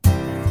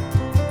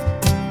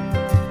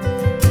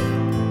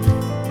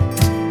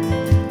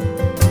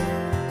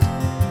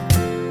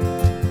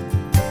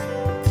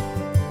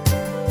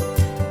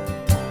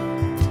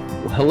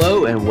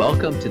Hello and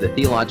welcome to the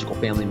Theological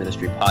Family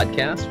Ministry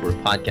Podcast, where a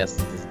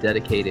podcast is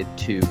dedicated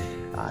to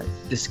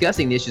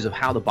discussing the issues of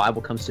how the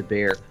Bible comes to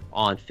bear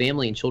on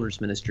family and children's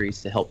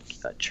ministries to help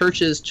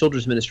churches,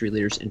 children's ministry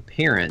leaders, and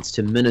parents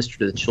to minister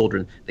to the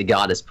children that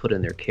God has put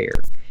in their care.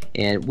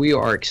 And we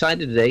are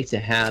excited today to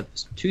have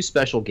two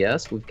special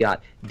guests. We've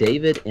got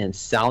David and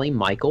Sally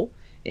Michael.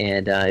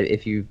 And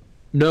if you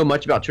know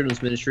much about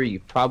children's ministry, you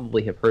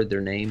probably have heard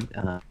their name.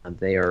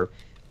 They are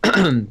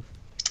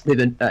they've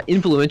been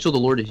influential. The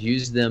Lord has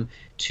used them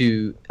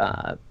to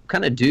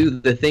kind of do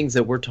the things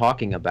that we're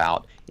talking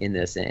about in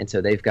this, and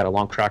so they've got a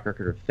long track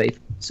record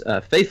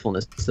of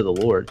faithfulness to the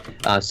Lord.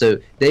 So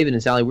David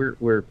and Sally,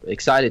 we're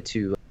excited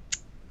to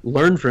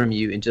learn from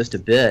you in just a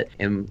bit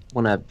and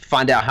want to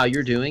find out how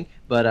you're doing.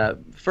 But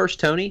first,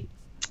 Tony,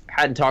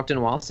 hadn't talked in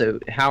a while, so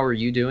how are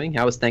you doing?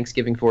 How was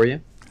Thanksgiving for you?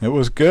 It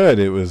was good.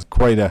 It was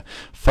quite a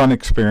fun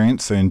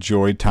experience. I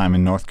enjoyed time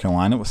in North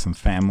Carolina with some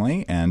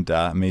family and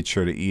made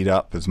sure to eat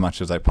up as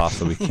much as I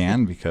possibly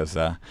can because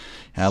I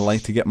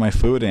like to get my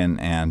food in.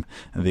 And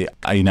I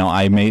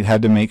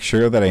had to make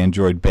sure that I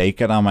enjoyed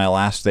bacon on my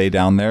last day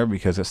down there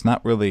because it's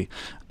not really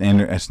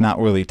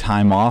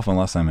time off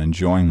unless I'm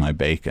enjoying my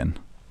bacon.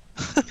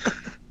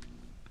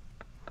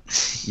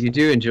 You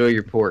do enjoy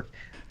your pork.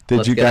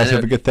 Did you guys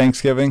have a good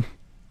Thanksgiving?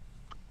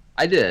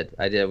 I did.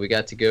 We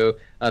got to go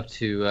up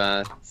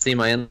to see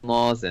my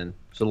in-laws, and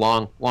it was a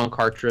long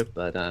car trip,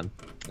 but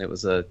it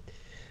was a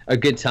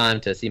good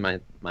time to see my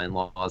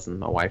in-laws and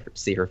my wife,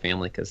 see her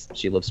family, because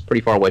she lives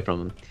pretty far away from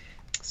them.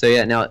 So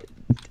yeah, now,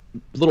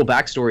 little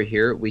backstory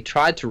here. We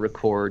tried to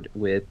record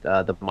with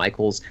the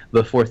Michaels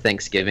before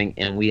Thanksgiving,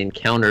 and we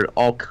encountered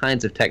all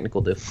kinds of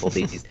technical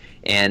difficulties.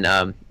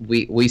 And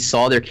we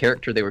saw their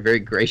character. They were very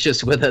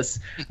gracious with us.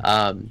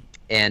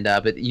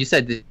 But you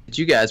said that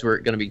you guys were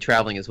going to be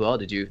traveling as well.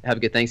 Did you have a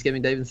good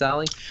Thanksgiving, Dave and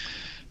Sally?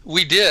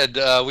 We did.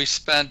 We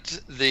spent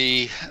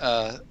the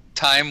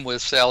time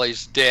with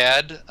Sally's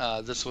dad.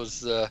 This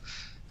was it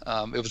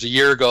was a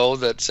year ago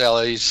that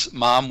Sally's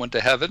mom went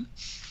to heaven,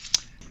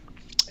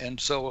 and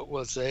so it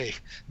was a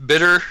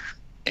bitter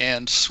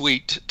and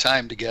sweet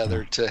time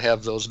together to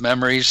have those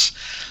memories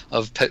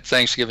of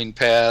Thanksgiving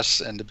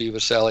past and to be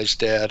with Sally's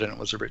dad, and it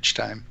was a rich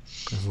time.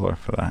 Praise the Lord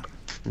for that.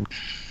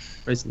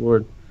 Praise the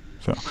Lord.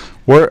 So,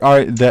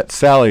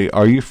 Sally,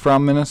 are you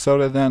from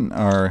Minnesota then,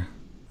 or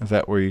is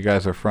that where you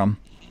guys are from?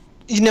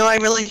 You know, I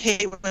really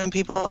hate when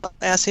people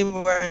ask me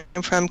where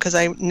I'm from because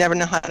I never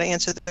know how to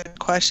answer the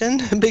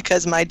question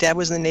because my dad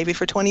was in the Navy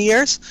for 20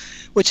 years,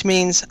 which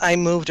means I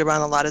moved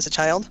around a lot as a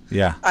child.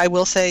 Yeah. I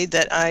will say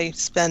that I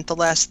spent the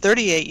last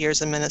 38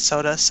 years in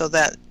Minnesota, so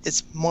that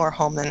it's more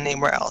home than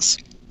anywhere else.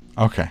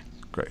 Okay,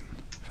 great.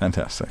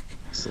 Fantastic.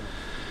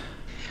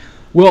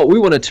 Well, we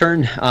want to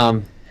turn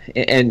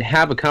and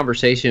have a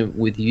conversation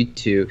with you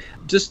two,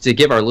 just to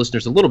give our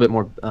listeners a little bit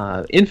more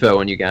info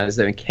on you guys,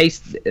 in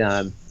case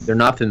they're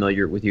not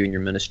familiar with you and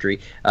your ministry.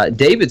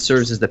 David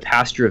serves as the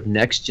pastor of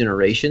Next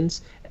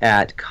Generations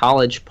at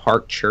College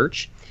Park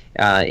Church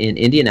in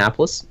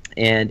Indianapolis,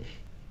 and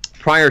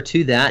prior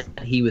to that,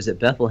 he was at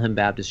Bethlehem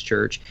Baptist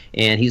Church,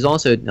 and he's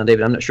also, now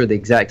David, I'm not sure the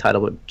exact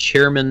title, but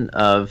chairman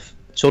of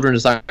Children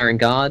Desiring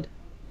God,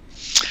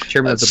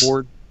 chairman of the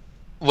board?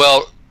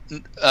 Well,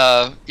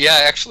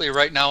 yeah, actually,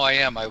 right now I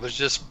am. I was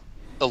just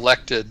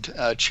elected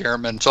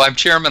chairman, so I'm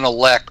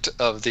chairman-elect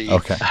of the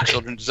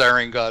Children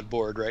Desiring God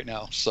board right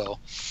now. So,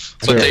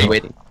 but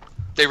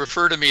they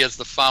refer to me as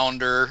the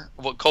founder,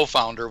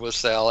 co-founder with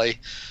Sally,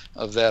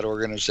 of that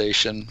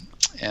organization,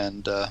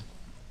 and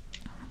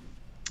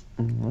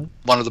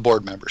one of the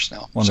board members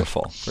now.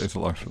 Wonderful, so. Praise the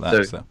Lord for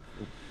that. So.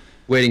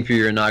 Waiting for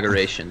your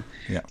inauguration.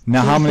 Yeah.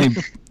 Now,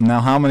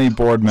 how many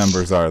board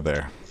members are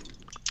there?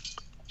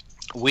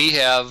 We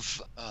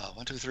have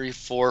 1, 2, 3,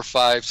 4,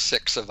 5,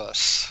 6 of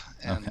us,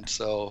 and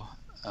so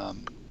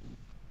and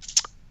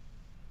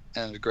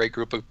a great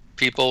group of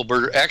people.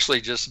 We're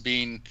actually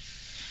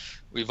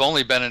we've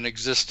only been in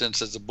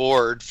existence as a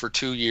board for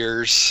 2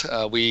 years.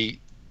 We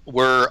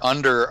were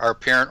under our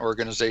parent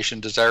organization,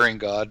 Desiring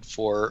God,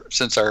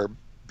 since our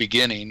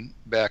beginning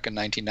back in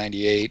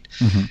 1998,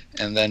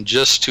 and then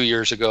just 2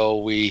 years ago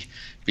we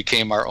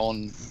became our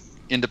own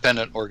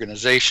independent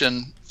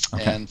organization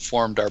and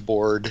formed our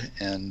board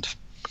and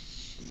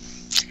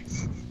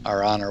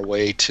are on our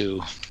way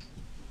to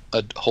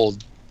a whole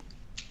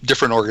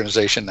different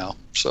organization now.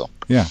 So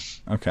yeah,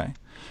 okay.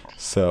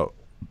 So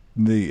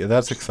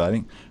that's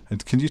exciting.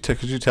 Could you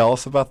tell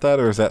us about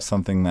that, or is that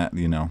something that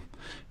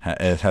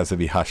it has to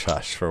be hush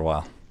hush for a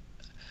while?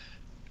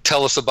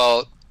 Tell us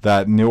about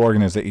that new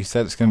organization. You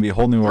said it's going to be a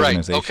whole new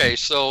organization. Right. Okay.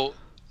 So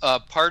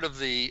part of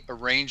the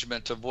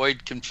arrangement to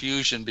avoid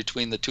confusion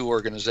between the two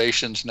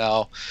organizations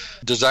now,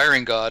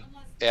 Desiring God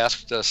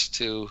asked us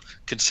to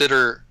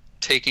consider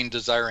taking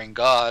Desiring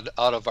God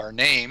out of our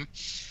name,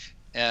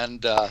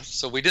 and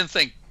so we didn't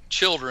think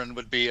children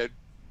would be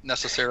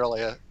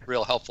necessarily a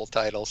real helpful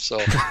title. So,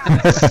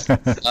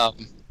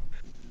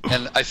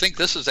 and I think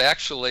this is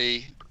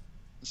actually,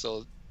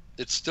 so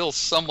it's still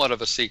somewhat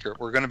of a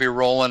secret. We're going to be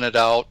rolling it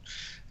out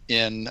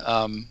in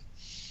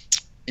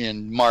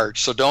in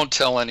March. So don't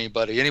tell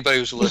anybody. Anybody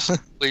who's listening,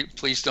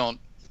 please don't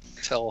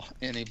tell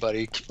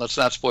anybody. Let's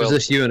not spoil Is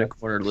this you in a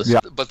corner listening?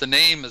 Yeah. But the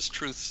name is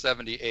Truth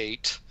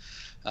 78.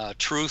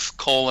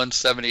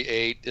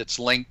 Truth:78. It's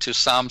linked to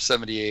Psalm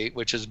 78,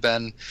 which has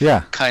been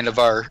kind of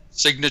our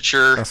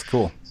signature That's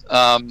cool.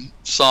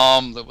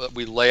 psalm. That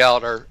we lay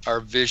out our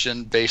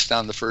vision based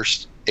on the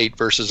first 8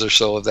 verses or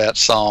so of that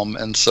psalm.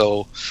 And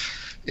so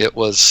it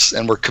was,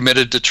 and we're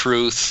committed to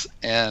truth.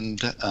 And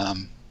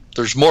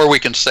there's more we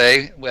can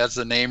say as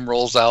the name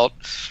rolls out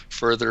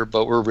further,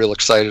 but we're real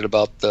excited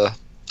about the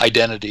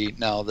identity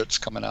now that's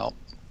coming out.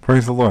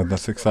 Praise the Lord.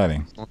 That's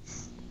exciting.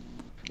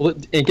 Well,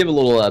 and give a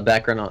little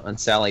background on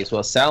Sally as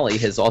well. Sally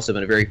has also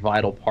been a very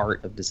vital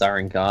part of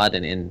Desiring God,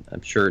 and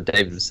I'm sure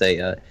David would say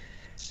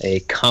a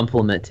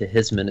compliment to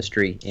his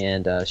ministry.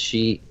 And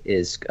she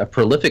is a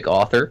prolific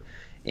author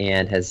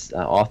and has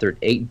authored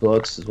 8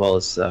 books as well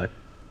as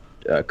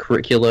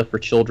curricula for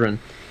children.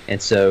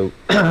 And so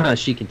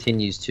she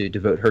continues to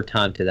devote her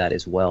time to that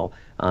as well.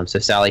 So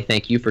Sally,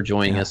 thank you for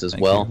joining us as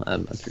well.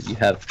 I'm sure you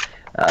have.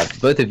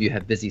 Both of you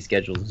have busy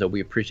schedules, and so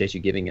we appreciate you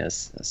giving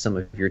us some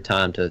of your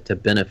time to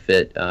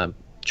benefit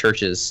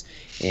churches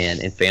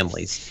and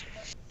families.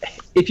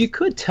 If you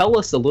could tell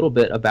us a little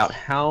bit about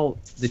how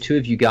the two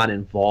of you got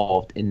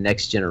involved in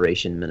Next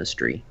Generation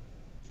Ministry.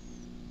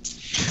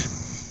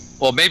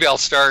 Well, maybe I'll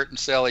start, and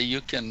Sally,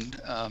 you can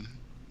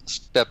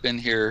step in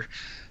here.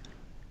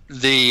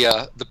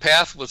 The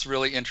path was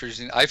really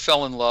interesting. I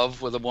fell in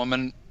love with a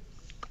woman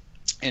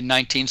in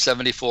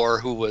 1974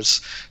 who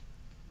was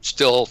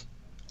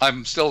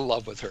I'm still in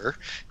love with her,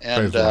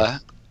 and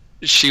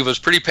she was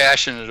pretty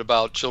passionate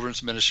about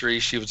children's ministry.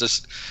 She was a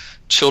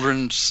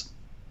children's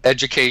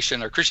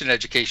education or Christian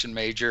education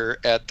major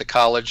at the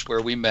college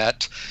where we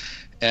met,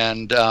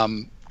 and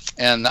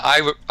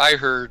I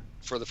heard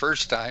for the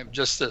first time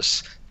just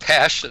this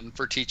passion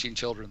for teaching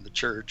children in the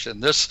church,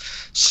 and this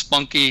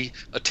spunky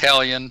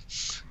Italian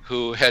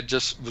who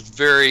was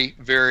very,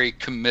 very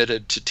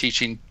committed to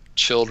teaching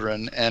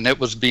children, and it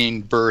was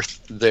being birthed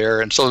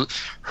there. And so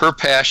her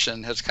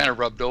passion has kind of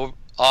rubbed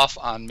off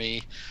on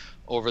me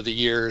over the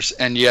years,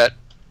 and yet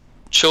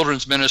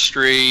children's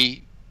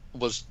ministry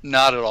was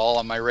not at all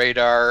on my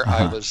radar.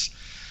 I was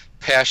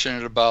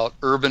passionate about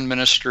urban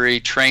ministry,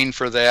 trained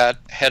for that,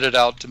 headed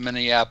out to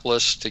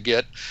Minneapolis to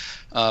get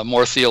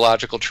more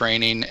theological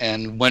training,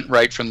 and went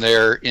right from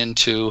there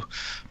into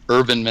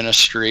urban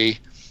ministry.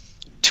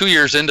 2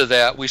 years into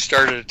that, we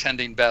started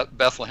attending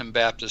Bethlehem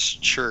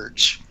Baptist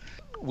Church.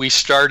 We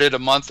started a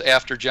month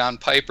after John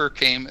Piper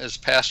came as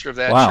pastor of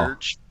that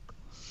church,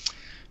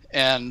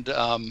 and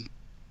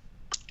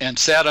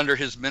sat under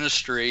his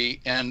ministry.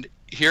 And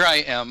here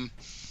I am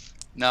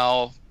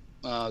now.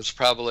 I was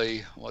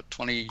probably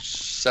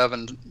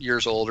 27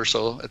 years old or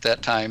so at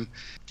that time,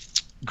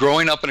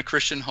 growing up in a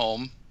Christian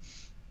home,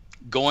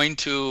 going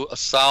to a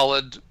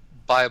solid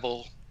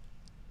Bible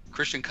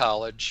Christian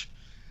college,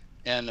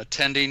 and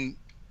attending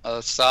a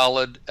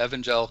solid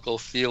evangelical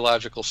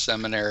theological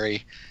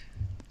seminary,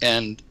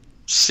 and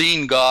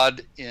seeing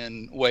God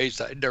in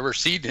ways I'd never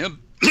seen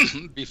him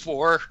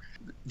before.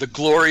 The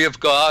glory of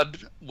God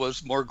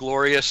was more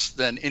glorious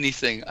than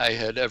anything I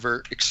had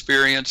ever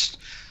experienced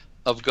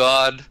of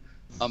God.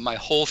 My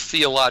whole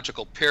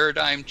theological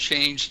paradigm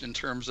changed in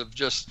terms of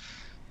just,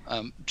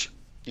 I'm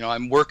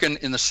working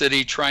in the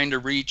city trying to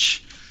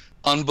reach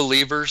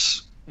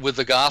unbelievers with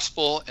the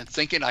gospel and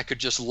thinking I could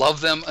just love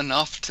them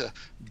enough to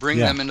bring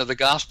them into the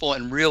gospel,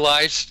 and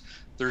realized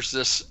there's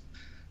this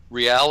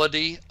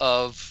reality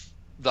of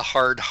the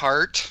hard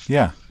heart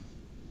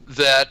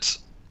that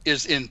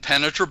is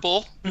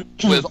impenetrable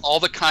with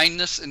all the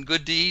kindness and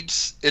good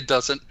deeds. It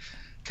doesn't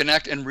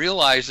connect, and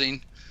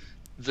realizing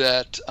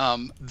that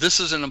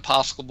this is an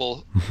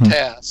impossible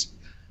task.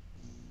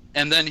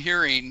 And then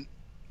hearing,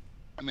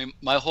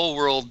 my whole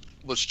world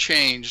was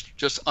changed,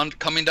 just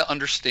coming to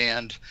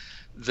understand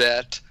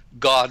that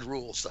God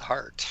rules the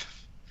heart.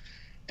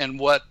 And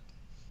what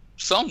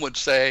some would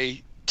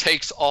say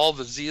takes all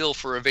the zeal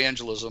for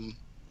evangelism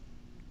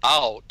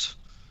out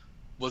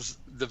was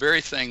the very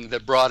thing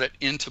that brought it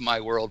into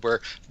my world, where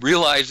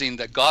realizing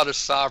that God is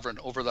sovereign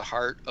over the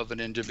heart of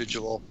an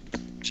individual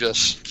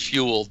just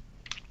fueled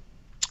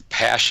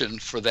passion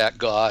for that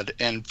God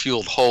and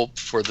fueled hope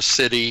for the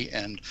city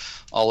and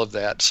all of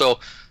that. So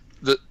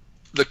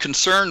the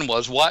concern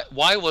was,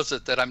 why was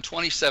it that I'm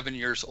 27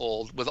 years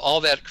old with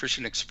all that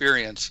Christian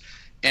experience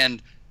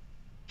and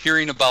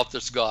hearing about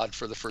this God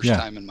for the first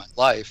time in my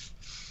life?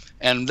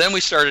 And then we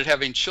started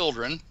having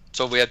children.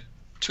 So we had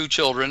 2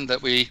 children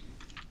that we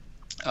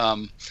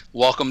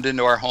welcomed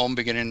into our home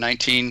beginning in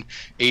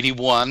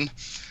 1981.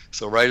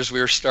 So right as we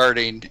were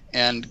starting,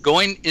 and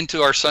going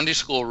into our Sunday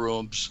school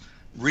rooms,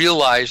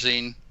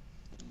 realizing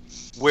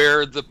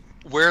where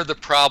the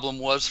problem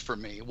was for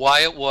me,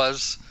 why it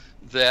was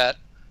that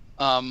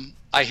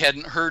I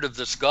hadn't heard of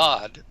this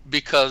God,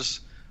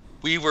 because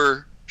we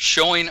were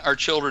showing our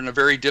children a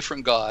very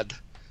different God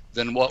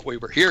than what we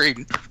were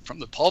hearing from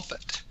the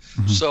pulpit.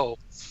 So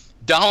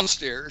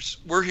downstairs,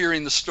 we're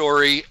hearing the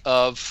story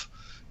of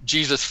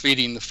Jesus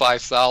feeding the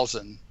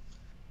 5,000,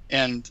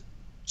 and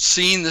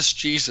seeing this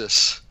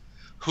Jesus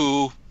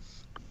who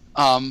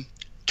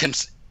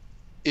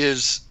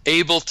is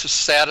able to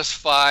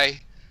satisfy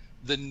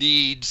the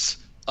needs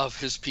of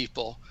his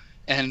people.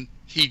 And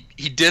he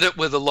did it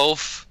with a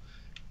loaf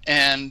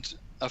and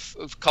a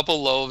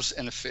couple loaves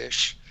and a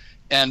fish,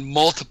 and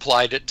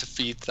multiplied it to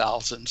feed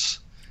thousands.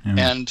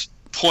 And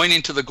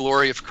pointing to the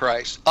glory of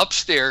Christ.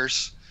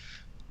 Upstairs,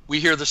 we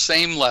hear the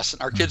same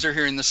lesson. Our kids are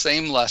hearing the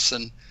same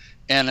lesson,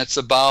 and it's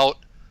about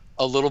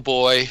a little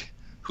boy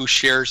who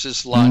shares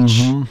his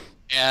lunch.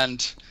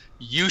 And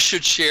you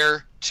should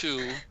share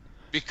too,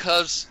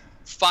 because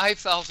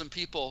 5,000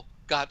 people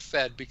got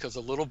fed because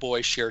a little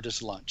boy shared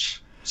his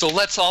lunch. So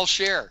let's all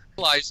share,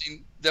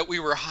 realizing that we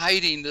were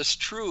hiding this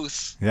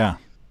truth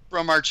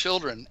from our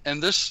children.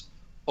 And this,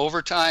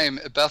 over time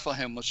at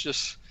Bethlehem, was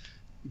just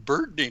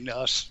burdening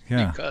us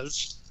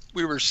because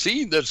we were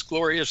seeing this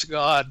glorious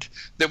God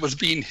that was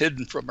being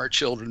hidden from our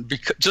children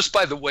just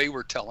by the way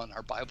we're telling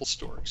our Bible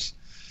stories.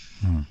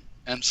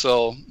 And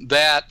so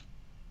that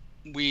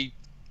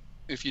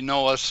if you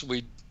know us,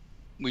 we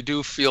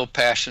do feel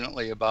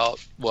passionately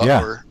about what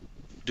we're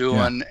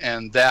doing,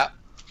 and that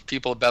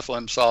people at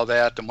Bethlehem saw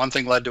that, and one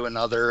thing led to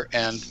another,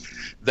 and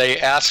they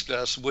asked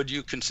us, would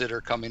you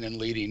consider coming and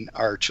leading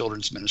our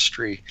children's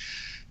ministry?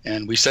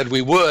 And we said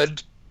we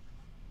would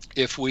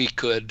if we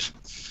could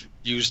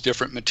use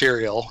different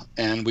material,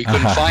 and we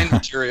couldn't find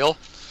material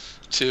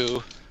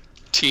to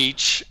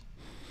teach.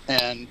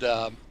 And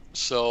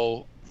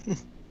so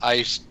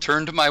I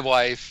turned to my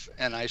wife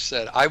and I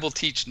said, I will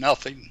teach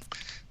nothing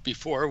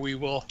before we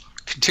will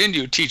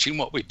continue teaching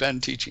what we've been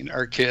teaching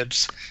our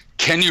kids.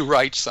 Can you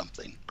write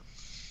something?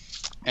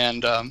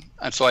 And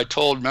so I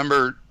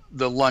remember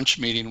the lunch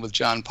meeting with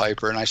John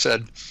Piper, and I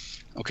said,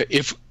 okay,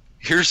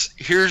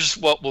 here's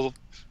what will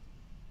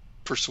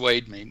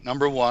persuade me.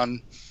 Number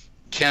one,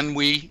 can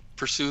we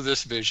pursue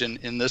this vision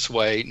in this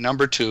way?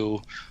 Number two,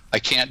 I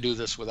can't do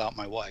this without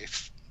my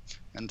wife.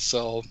 And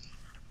so,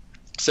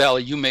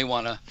 Sally, you may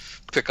want to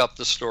pick up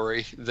the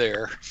story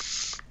there.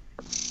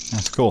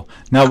 That's cool.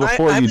 Now,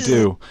 before you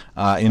do,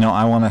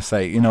 I want to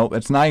say,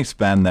 it's nice,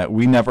 Ben, that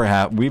we've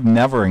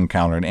never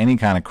encountered any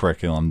kind of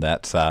curriculum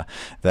that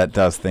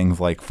does things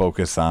like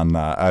focus on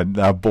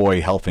a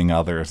boy helping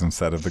others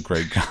instead of the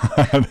great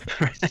God.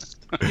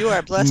 You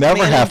are blessed.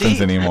 Never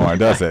happens indeed. anymore,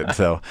 does it?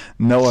 So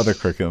no other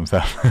curriculums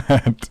have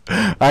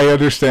that. I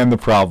understand the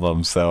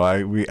problem, so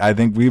I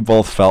think we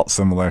both felt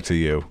similar to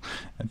you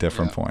at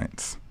different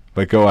points.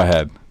 But go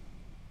ahead.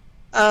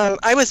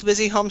 I was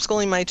busy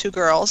homeschooling my two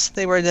girls.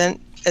 They were then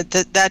at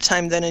that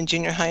time in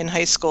junior high and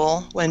high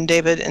school when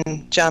David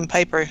and John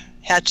Piper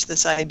hatched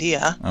this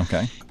idea.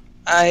 Okay.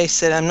 I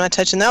said, I'm not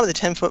touching that with a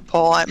 10-foot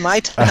pole. My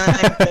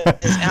time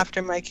is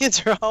after my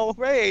kids are all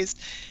raised.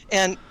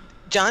 And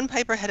John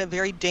Piper had a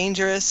very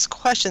dangerous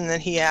question that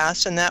he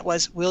asked, and that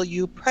was, will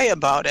you pray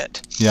about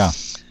it? Yeah.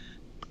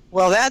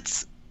 Well,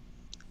 that's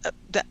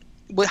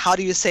how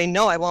do you say,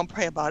 no, I won't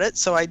pray about it?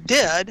 So I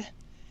did.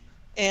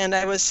 And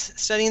I was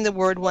studying the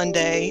Word one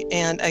day,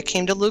 and I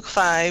came to Luke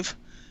 5,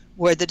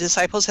 where the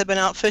disciples had been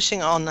out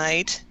fishing all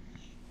night,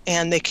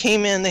 and they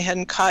came in, they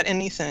hadn't caught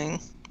anything,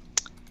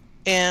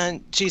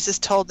 and Jesus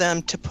told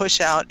them to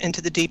push out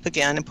into the deep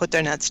again and put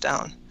their nets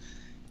down.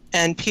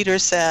 And Peter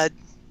said,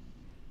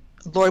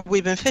 Lord,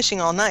 we've been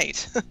fishing all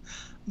night,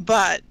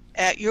 but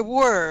at your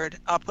word,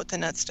 I'll put the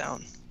nets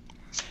down.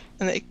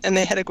 And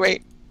they had a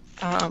great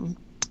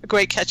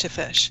catch of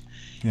fish.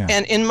 Yeah.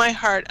 And in my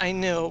heart, I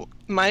knew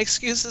my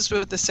excuses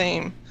were the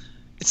same.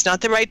 It's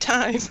not the right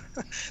time.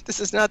 This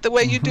is not the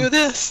way you do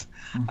this.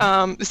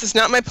 This is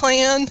not my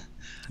plan.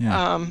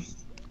 Yeah.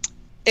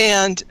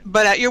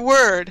 But at your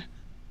word,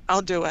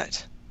 I'll do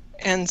it.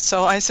 And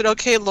so I said,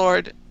 okay,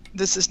 Lord,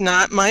 this is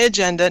not my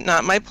agenda,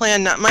 not my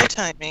plan, not my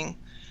timing.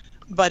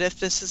 But if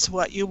this is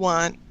what you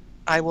want,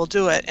 I will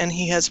do it. And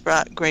he has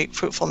brought great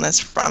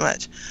fruitfulness from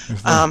it.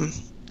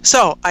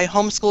 So I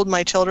homeschooled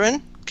my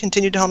children,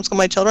 continued to homeschool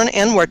my children,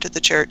 and worked at the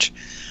church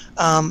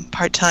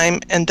part-time.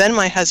 And then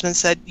my husband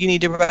said, you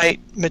need to write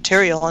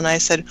material. And I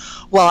said,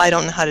 well, I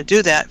don't know how to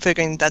do that,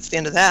 figuring that's the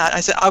end of that.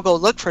 I said, I'll go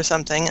look for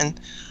something. And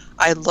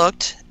I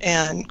looked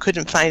and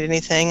couldn't find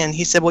anything. And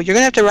he said, well, you're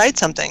going to have to write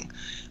something.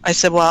 I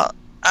said, well,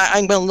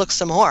 I'm going to look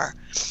some more.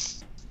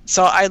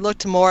 So I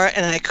looked more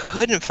and I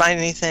couldn't find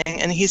anything.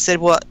 And he said,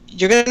 well,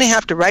 you're going to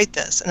have to write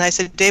this. And I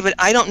said, David,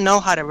 I don't know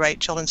how to write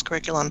children's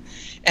curriculum.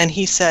 And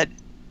he said,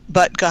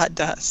 but God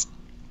does.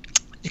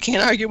 You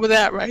can't argue with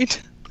that,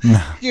 right?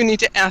 You need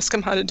to ask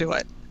him how to do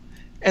it.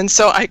 And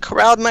so I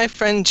corralled my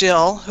friend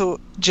Jill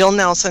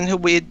Nelson, who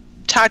we had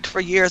talked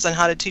for years on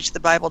how to teach the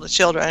Bible to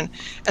children.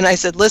 And I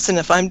said, listen,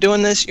 if I'm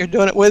doing this, you're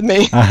doing it with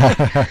me.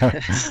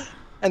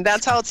 And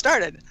that's how it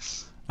started.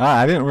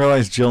 I didn't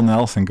realize Jill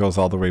Nelson goes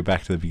all the way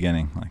back to the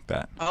beginning like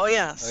that. Oh,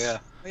 yes. Oh, yeah.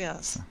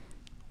 Yes.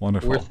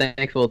 Wonderful. We're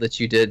thankful that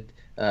you did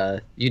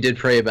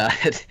pray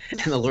about it, and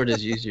the Lord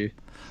has used you.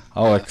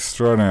 Oh,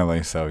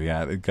 extraordinarily so.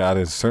 Yeah, God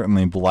has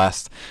certainly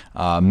blessed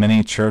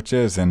many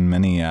churches and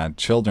many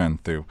children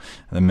through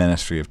the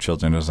ministry of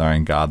Children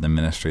Desiring God, the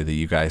ministry that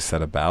you guys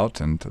set about,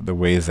 and the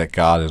ways that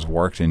God has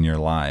worked in your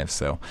lives.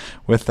 So,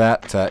 with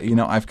that,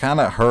 I've kind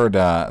of heard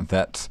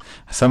that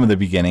some of the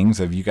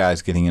beginnings of you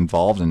guys getting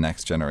involved in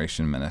Next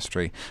Generation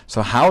Ministry.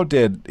 So, how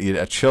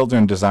did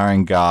Children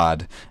Desiring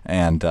God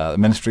and the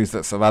ministries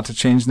that's about to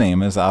change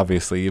name, as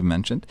obviously you've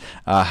mentioned,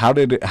 how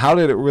did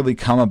it really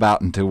come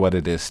about into what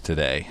it is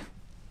today?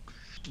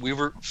 We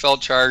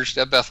felt charged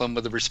at Bethlehem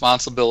with the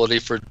responsibility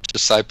for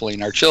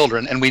discipling our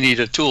children, and we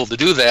needed a tool to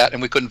do that,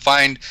 and we couldn't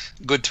find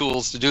good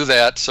tools to do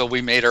that, so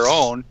we made our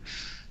own.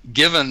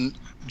 Given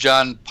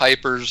John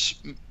Piper's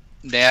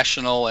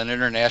national and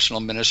international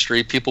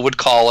ministry, people would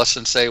call us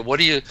and say,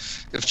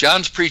 if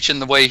John's preaching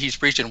the way he's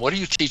preaching, what are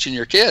you teaching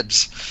your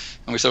kids?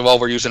 And we said, well,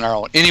 we're using our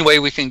own. Any way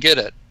we can get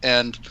it.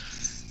 And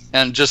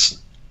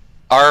just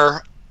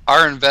our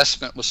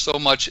investment was so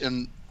much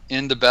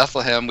into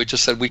Bethlehem, we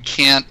just said we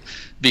can't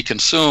be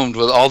consumed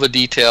with all the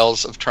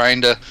details of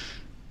trying to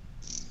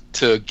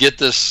get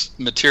this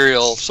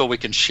material so we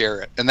can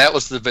share it. And that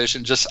was the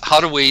vision. Just how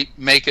do we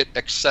make it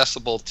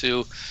accessible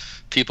to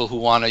people who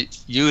want to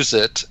use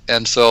it?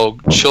 And so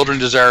Children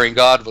Desiring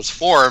God was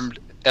formed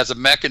as a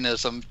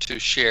mechanism to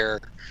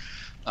share.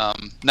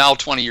 Now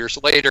 20 years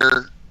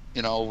later,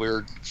 we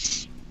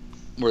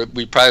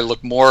probably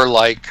look more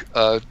like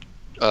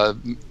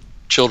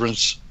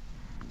children's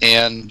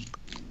and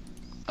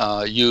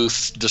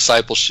youth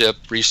discipleship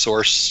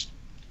resource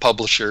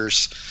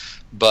publishers,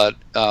 but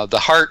the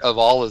heart of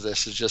all of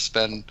this has just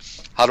been,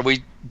 how do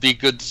we be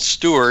good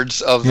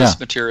stewards of this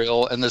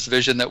material and this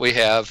vision that we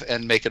have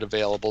and make it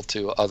available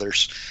to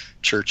others,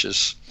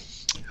 churches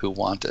who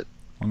want it.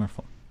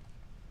 Wonderful.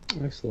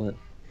 Excellent.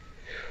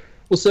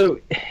 Well, so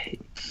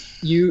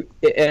you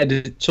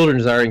at Children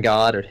Desiring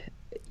God,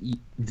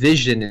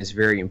 vision is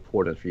very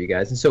important for you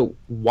guys, and so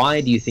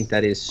why do you think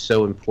that is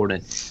so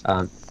important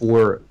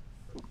for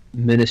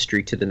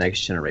ministry to the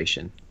next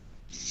generation?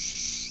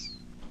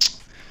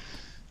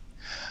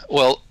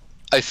 Well,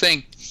 I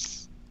think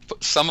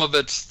some of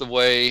it's the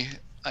way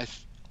I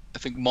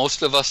think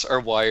most of us are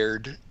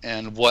wired,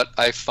 and what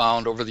I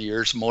found over the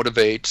years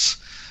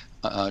motivates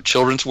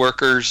children's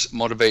workers,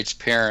 motivates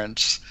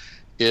parents,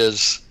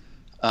 is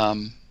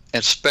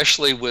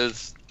especially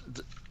with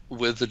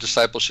the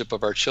discipleship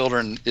of our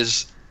children,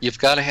 is you've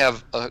got to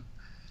have a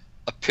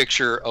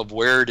picture of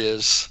where it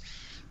is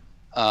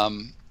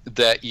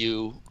that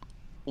you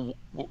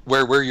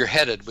where you're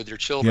headed with your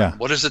children.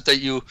 What is it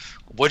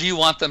what do you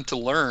want them to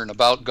learn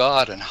about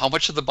God, and how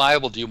much of the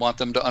Bible do you want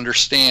them to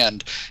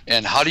understand,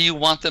 and how do you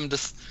want them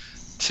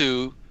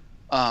to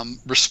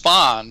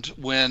respond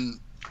when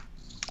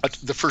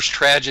the first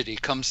tragedy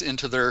comes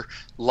into their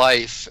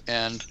life,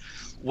 and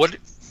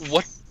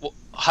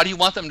how do you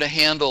want them to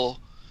handle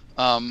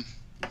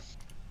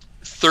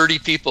 30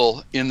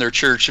 people in their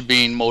church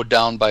being mowed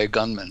down by a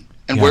gunman,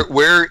 and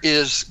where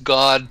is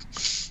God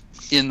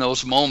in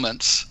those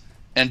moments?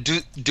 And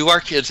do our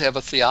kids have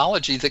a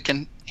theology that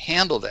can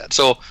handle that?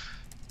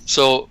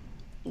 So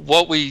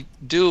what we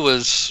do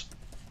is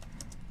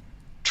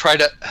try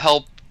to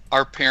help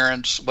our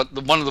parents. But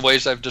one of the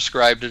ways I've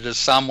described it is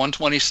Psalm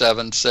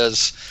 127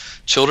 says,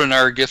 "Children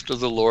are a gift of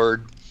the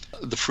Lord.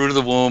 The fruit of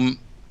the womb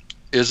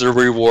is a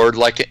reward.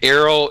 Like an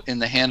arrow in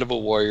the hand of a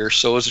warrior,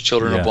 so is the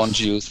children of one's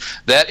youth."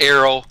 That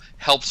arrow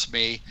helps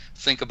me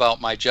think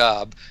about my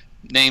job,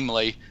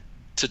 namely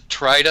to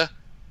try to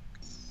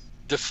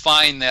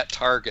define that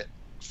target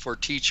for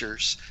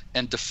teachers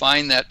and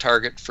define that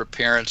target for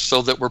parents,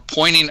 so that we're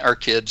pointing our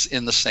kids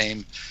in the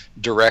same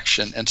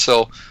direction. And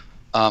so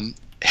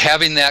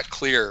having that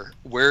clear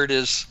where it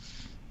is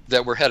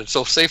that we're headed.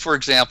 So say, for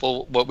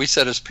example, what we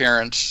said as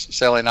parents,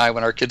 Sally and I,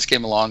 when our kids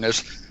came along,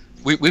 is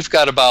we've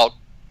got about,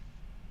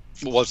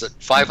 what was it,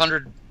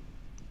 500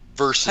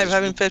 verses?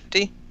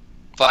 550.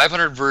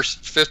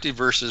 550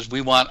 verses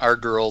we want our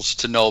girls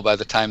to know by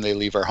the time they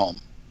leave our home.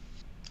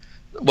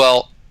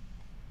 Well,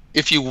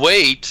 if you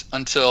wait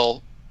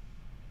until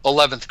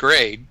 11th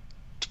grade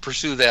to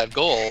pursue that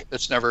goal,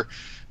 it's never.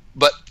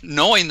 But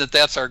knowing that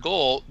that's our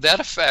goal, that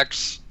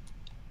affects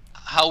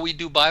how we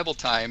do Bible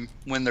time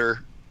when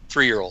they're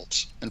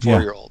 3-year-olds and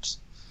 4-year-olds.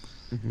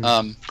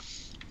 Mm-hmm.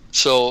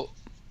 So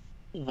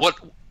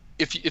what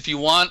if you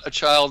want a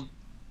child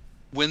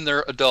when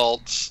they're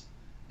adults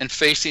and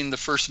facing the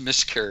first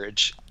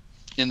miscarriage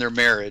in their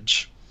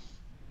marriage,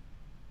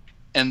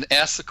 and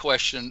ask the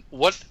question,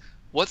 what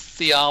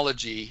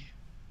theology,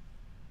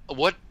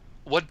 what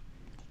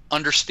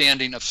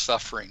understanding of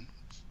suffering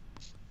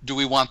do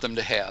we want them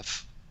to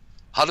have?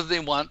 How do we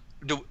want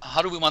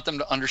them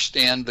to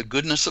understand the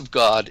goodness of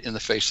God in the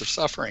face of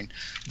suffering?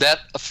 That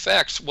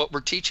affects what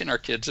we're teaching our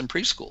kids in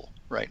preschool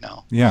right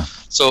now. Yeah.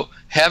 So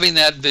having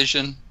that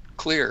vision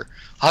clear,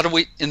 how do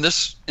we, in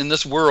this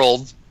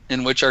world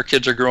in which our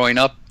kids are growing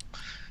up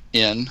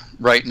in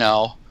right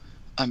now,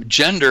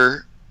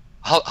 gender,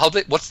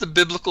 what's the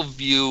biblical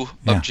view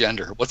of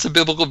gender? What's the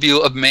biblical view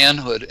of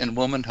manhood and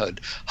womanhood?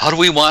 How do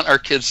we want our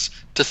kids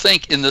to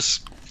think in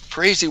this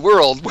crazy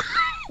world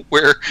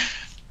where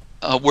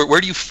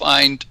do you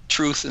find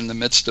truth in the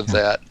midst of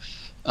that?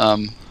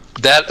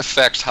 That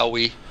affects how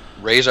we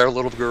raise our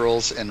little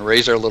girls and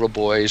raise our little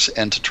boys,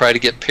 and to try to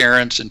get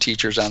parents and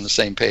teachers on the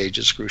same page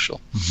is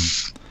crucial.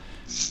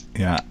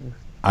 Yeah,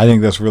 I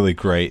think that's really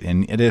great,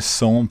 and it is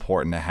so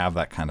important to have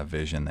that kind of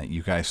vision that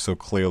you guys so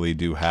clearly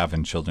do have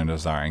in Children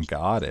Desiring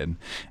God, and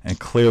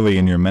clearly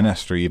in your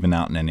ministry, even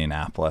out in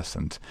Indianapolis.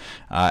 And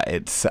I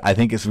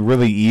think it's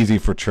really easy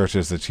for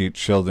churches to teach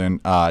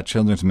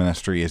children's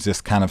ministry is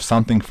just kind of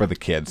something for the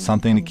kids,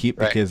 something to keep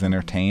the kids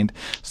entertained,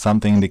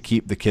 something to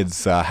keep the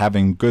kids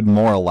having good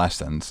moral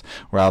lessons,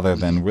 rather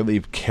than really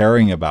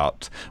caring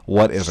about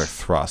what is our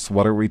thrust,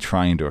 what are we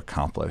trying to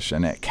accomplish.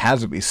 And it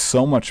has to be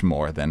so much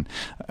more than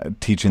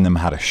teaching them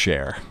how to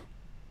share.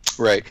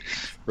 Right.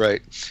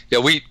 Yeah,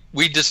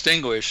 we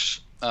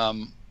distinguish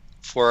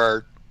for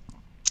our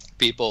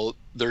people.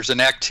 There's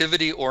an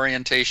activity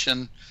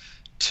orientation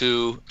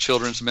to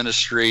children's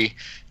ministry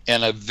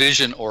and a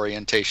vision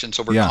orientation.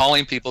 So we're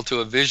calling people to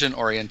a vision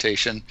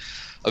orientation.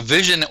 A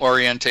vision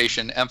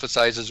orientation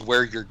emphasizes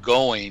where you're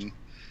going,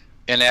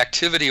 and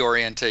activity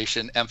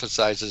orientation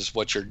emphasizes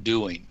what you're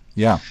doing.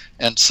 Yeah.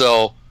 And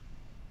so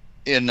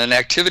in an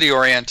activity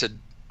oriented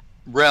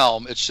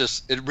realm,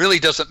 it really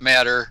doesn't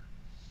matter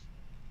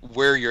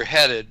where you're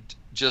headed,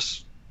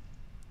 just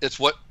it's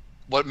what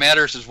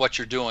matters is what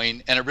you're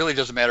doing, and it really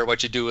doesn't matter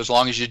what you do as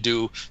long as you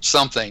do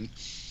something.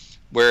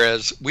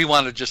 Whereas we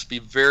want to just be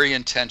very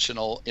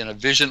intentional in a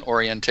vision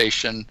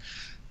orientation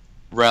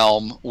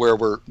realm where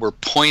we're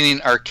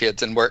pointing our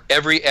kids, and where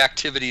every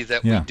activity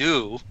that we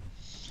do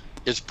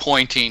is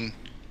pointing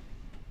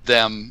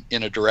them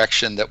in a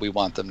direction that we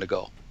want them to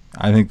go.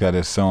 I think that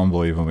is so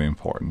unbelievably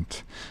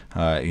important,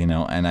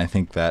 and I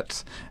think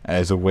that's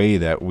as a way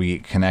that we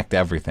connect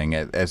everything.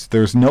 As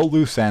there's no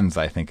loose ends,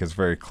 I think is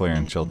very clear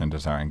in Children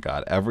Desiring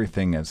God.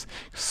 Everything is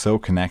so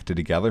connected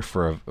together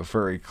for a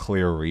very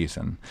clear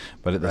reason,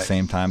 but at the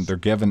same time, they're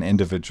given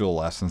individual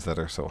lessons that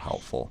are so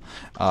helpful.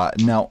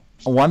 Now,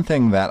 one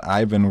thing that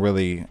I've been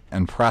really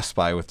impressed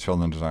by with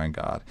Children Desiring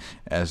God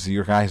is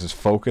your guys'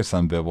 focus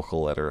on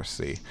biblical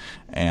literacy.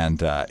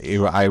 And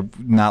I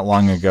not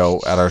long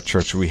ago at our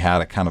church, we had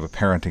a kind of a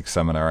parenting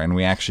seminar, and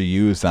we actually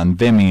used on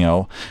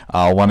Vimeo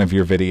one of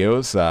your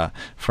videos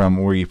from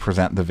where you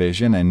present the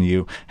vision, and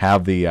you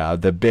have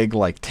the big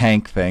like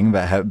tank thing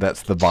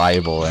that's the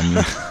Bible,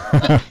 and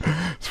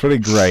it's pretty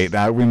great.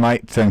 We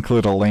might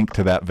include a link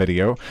to that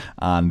video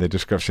on the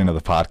description of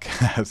the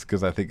podcast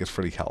because I think it's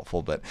pretty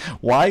helpful. But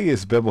why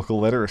is biblical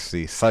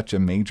literacy such a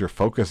major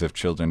focus of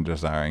Children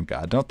Desiring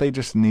God? Don't they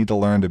just need to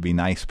learn to be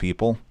nice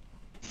people?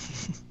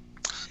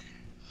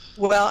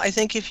 Well, I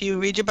think if you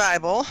read your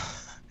Bible,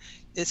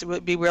 it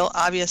would be real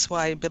obvious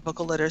why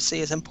biblical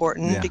literacy is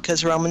important,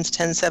 because Romans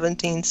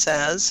 10:17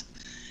 says,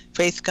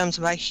 faith comes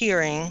by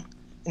hearing,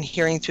 and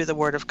hearing through the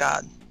Word of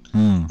God.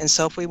 And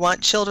so if we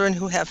want children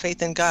who have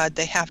faith in God,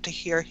 they have to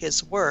hear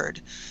His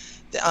Word.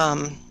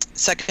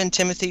 2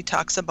 Timothy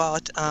talks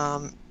about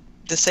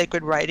the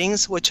sacred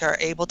writings, which are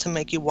able to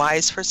make you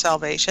wise for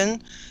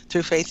salvation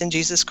through faith in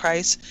Jesus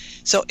Christ.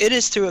 So it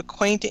is through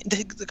acquainting,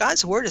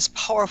 God's Word is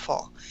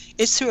powerful.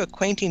 It's through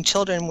acquainting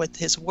children with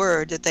His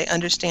Word that they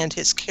understand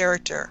His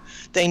character.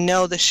 They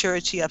know the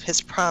surety of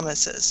His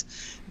promises.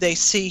 They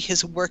see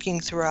His working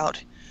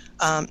throughout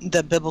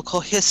the biblical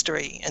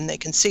history, and they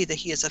can see that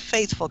He is a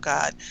faithful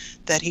God,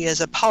 that He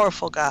is a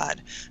powerful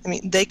God. I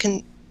mean, they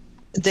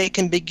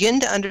can begin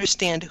to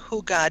understand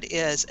who God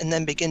is, and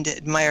then begin to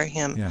admire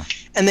Him.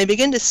 And they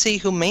begin to see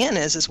who man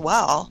is as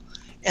well,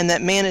 and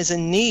that man is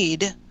in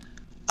need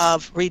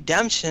of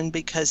redemption,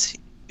 because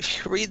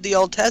if you read the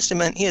Old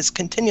Testament, he is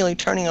continually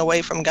turning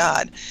away from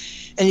God.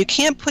 And you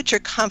can't put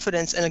your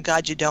confidence in a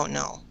God you don't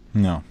know.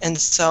 No. And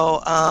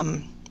so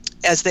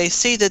as they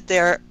see that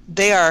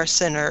they are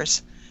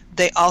sinners,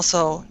 they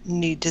also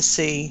need to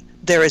see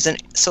there is a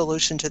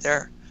solution to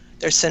their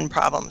sin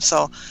problem.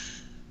 So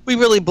we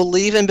really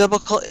believe in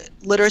biblical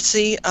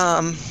literacy.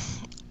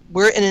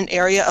 We're in an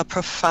area of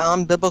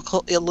profound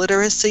biblical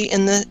illiteracy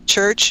in the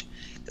church.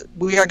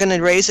 We are going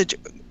to raise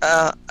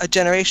a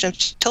generation of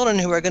children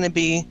who are going to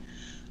be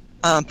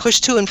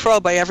pushed to and fro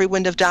by every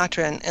wind of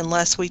doctrine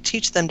unless we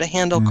teach them to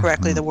handle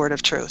correctly the word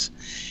of truth.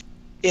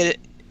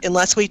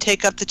 Unless we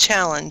take up the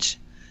challenge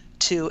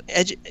to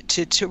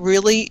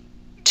really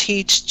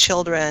teach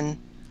children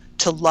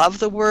to love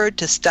the word,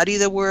 to study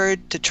the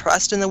word, to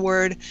trust in the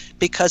word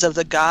because of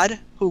the God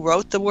who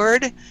wrote the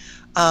word,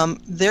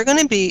 they're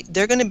going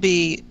to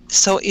be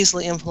so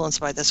easily influenced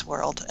by this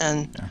world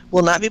and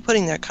will not be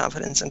putting their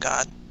confidence in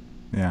God.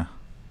 Yeah,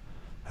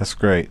 that's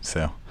great.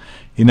 So,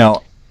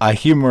 a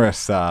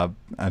humorous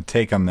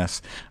take on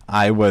this.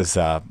 I was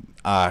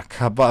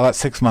about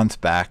 6 months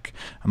back,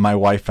 my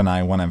wife and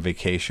I went on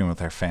vacation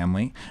with our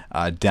family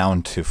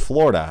down to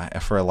Florida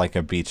for like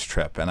a beach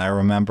trip. And I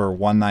remember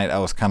one night I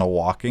was kind of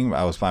walking.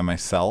 I was by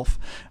myself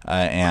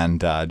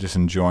and just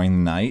enjoying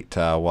the night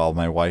while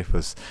my wife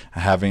was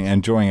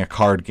enjoying a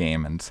card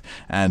game.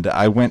 And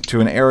I went to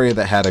an area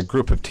that had a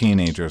group of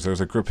teenagers. There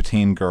was a group of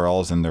teen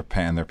girls and their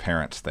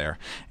parents there.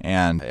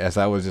 And as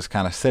I was just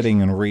kind of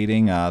sitting and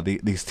reading,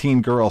 these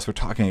teen girls were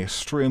talking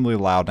extremely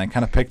loud, and I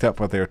kind of picked up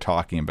what they were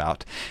talking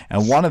about.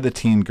 And one of the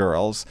teen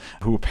girls,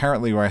 who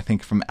apparently were, I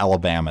think, from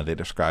Alabama, they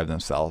described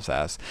themselves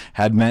as,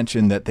 had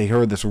mentioned that they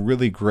heard this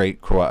really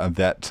great quote,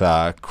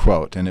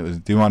 and it was,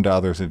 "Do unto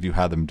others as you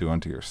had them do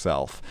unto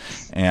yourself."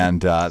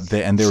 And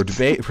they were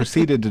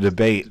proceeded to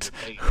debate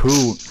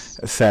who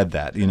said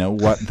that,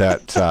 what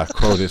that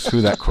quote is,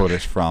 who that quote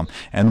is from.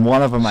 And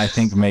one of them, I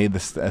think, made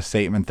a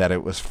statement that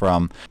it was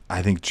from,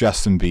 I think,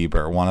 Justin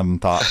Bieber. One of them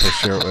thought for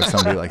sure it was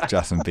somebody like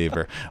Justin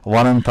Bieber.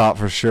 One of them thought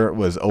for sure it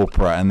was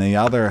Oprah, and the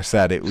other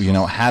said it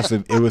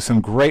it was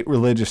some great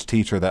religious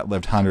teacher that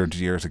lived hundreds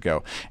of years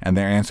ago, and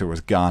their answer was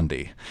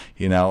Gandhi.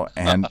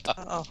 And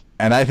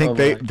I think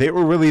they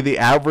were really the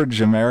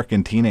average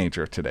American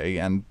teenager today.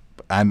 And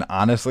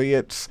honestly,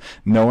 it's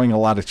knowing a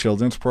lot of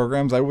children's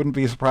programs, I wouldn't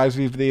be surprised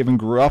if they even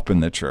grew up in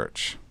the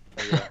church.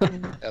 Yeah,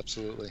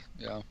 absolutely.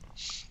 Yeah.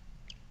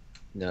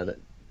 No, that.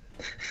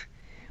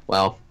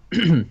 Well,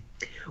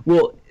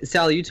 well,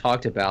 Sally, you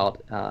talked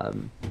about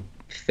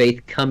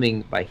faith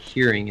coming by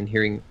hearing and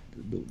hearing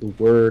the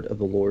word of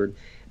the Lord,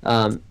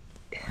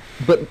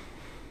 but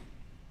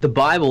the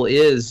Bible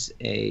it's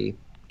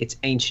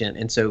ancient,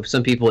 and so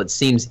some people it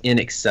seems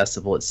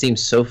inaccessible. It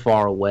seems so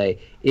far away.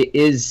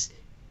 Is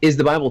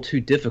the Bible too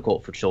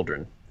difficult for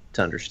children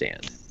to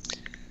understand?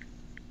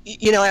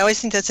 I always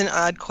think that's an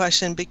odd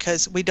question,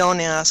 because we don't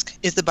ask,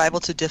 is the Bible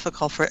too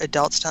difficult for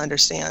adults to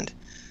understand?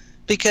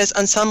 Because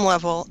on some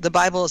level, the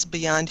Bible is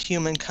beyond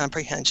human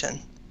comprehension.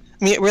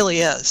 I mean, it really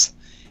is.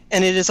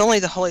 And it is only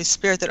the Holy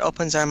Spirit that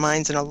opens our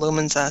minds and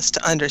illumines us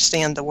to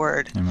understand the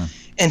Word. Amen.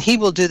 And He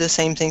will do the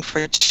same thing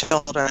for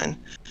children.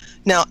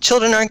 Now,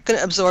 children aren't going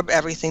to absorb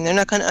everything. They're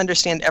not going to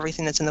understand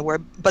everything that's in the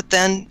Word, but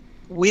then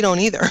we don't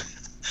either.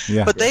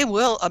 Yeah. But they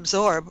will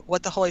absorb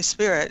what the Holy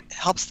Spirit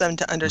helps them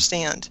to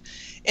understand.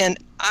 And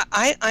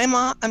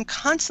I'm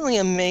constantly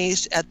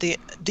amazed at the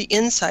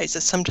insights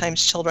that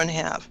sometimes children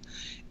have.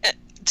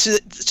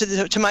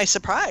 To my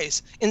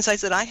surprise,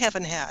 insights that I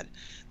haven't had,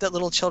 that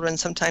little children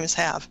sometimes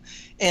have.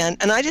 And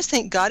I just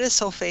think God is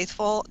so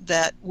faithful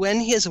that when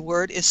His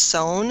word is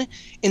sown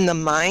in the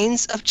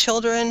minds of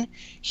children,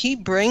 He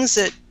brings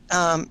it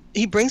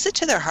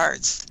to their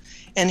hearts,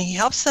 and He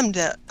helps them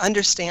to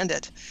understand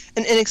it.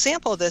 And an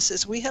example of this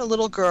is we had a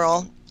little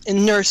girl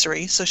in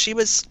nursery, so she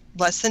was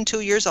less than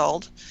 2 years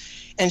old,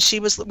 and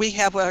we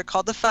have what are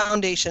called the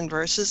foundation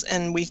verses,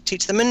 and we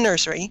teach them in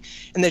nursery,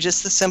 and they're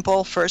just the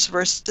simple first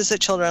verses that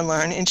children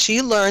learn. And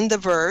she learned the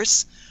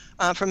verse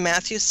from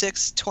Matthew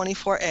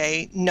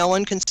 6:24a, "No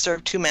one can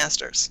serve two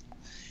masters."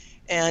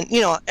 And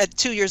at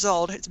 2 years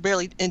old, it's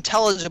barely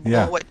intelligible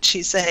what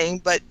she's saying,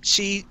 but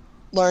she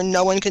learned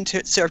no one can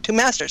serve two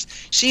masters.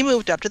 She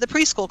moved up to the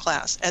preschool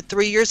class at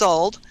 3 years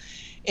old,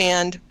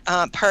 and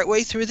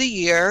partway through the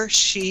year,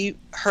 she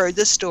heard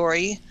the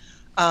story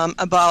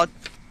about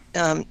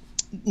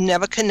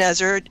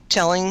Nebuchadnezzar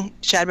telling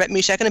Shadrach,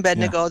 Meshach, and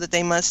Abednego that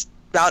they must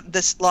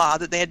this law,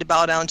 that they had to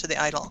bow down to the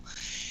idol.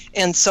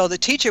 And so the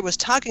teacher was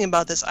talking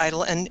about this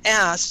idol and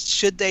asked,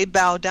 should they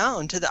bow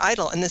down to the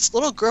idol? And this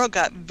little girl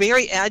got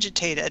very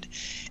agitated.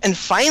 And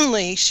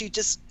finally,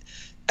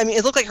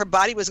 it looked like her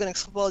body was going to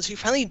explode. She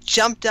finally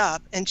jumped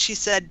up and she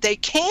said, they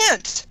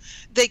can't,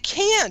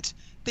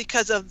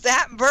 because of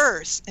that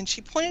verse. And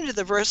she pointed to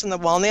the verse on the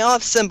wall, and they all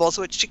have symbols,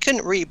 which she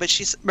couldn't read, but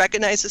she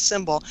recognized the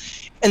symbol.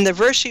 And the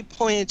verse she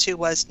pointed to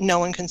was, no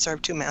one can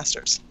serve two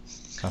masters.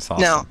 That's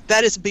awesome. Now,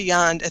 that is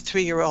beyond a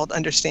 3-year-old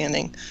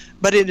understanding,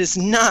 but it is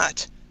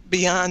not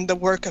beyond the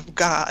work of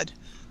God,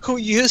 who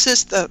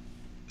uses the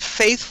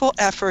faithful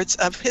efforts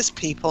of His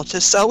people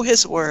to sow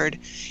His word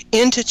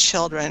into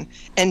children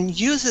and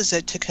uses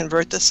it to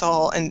convert the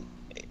soul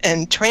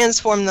and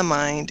transform the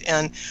mind.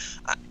 And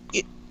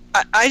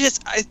I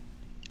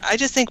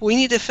just think we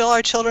need to fill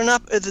our children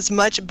up with as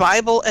much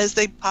Bible as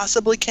they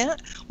possibly can.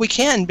 We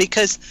can,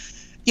 because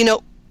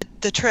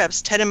the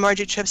Trips, Ted and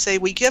Margie Trips, say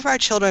we give our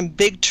children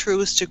big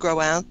truths to grow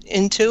out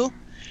into,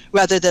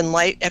 rather than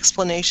light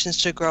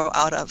explanations to grow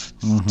out of.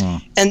 Mm-hmm.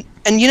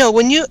 And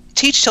when you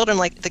teach children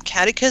like the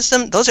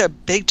catechism, those are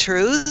big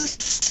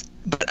truths,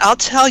 but I'll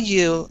tell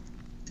you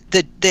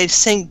that they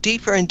sink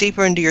deeper and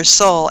deeper into your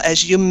soul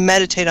as you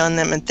meditate on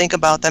them and think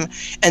about them,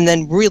 and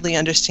then really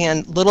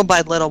understand little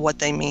by little what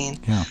they mean.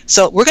 Yeah.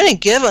 So we're going to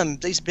give them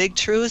these big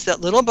truths that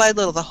little by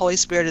little the Holy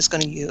Spirit is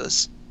going to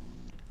use.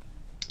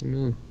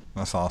 Mm.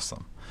 That's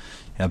awesome.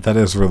 Yeah, that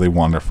is really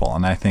wonderful,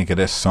 and I think it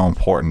is so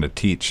important to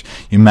teach.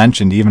 You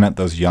mentioned even at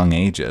those young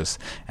ages,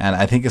 and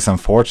I think it's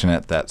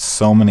unfortunate that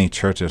so many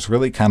churches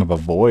really kind of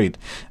avoid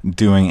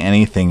doing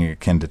anything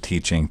akin to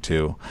teaching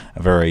to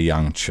very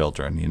young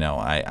children.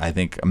 I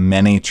think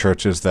many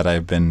churches that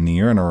I've been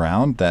near and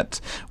around that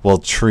will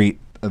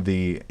treat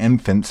the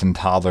infants and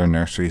toddler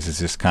nurseries is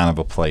just kind of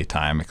a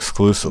playtime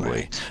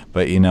exclusively.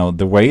 But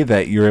the way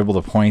that you're able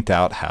to point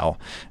out how,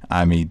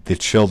 the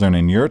children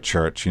in your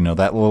church,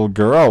 that little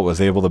girl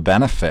was able to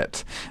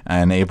benefit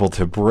and able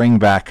to bring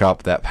back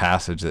up that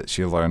passage that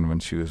she learned when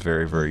she was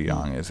very, very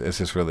young is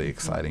just really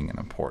exciting and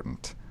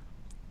important.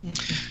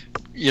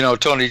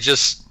 Tony,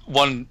 just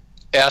one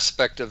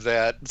aspect of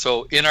that.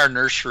 So in our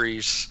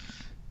nurseries,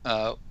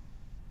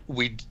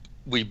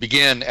 we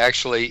begin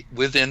actually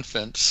with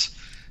infants.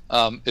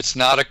 It's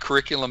not a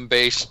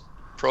curriculum-based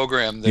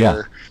program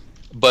there,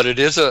 but it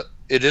is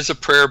a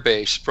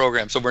prayer-based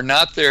program. So we're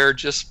not there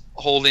just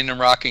holding and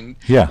rocking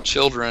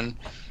children,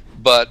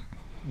 but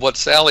what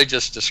Sally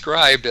just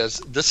described as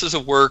this is a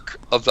work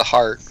of the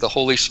heart, the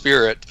Holy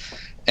Spirit,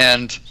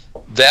 and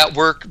that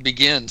work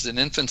begins in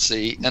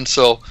infancy. And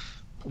so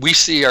we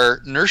see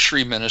our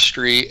nursery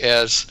ministry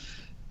as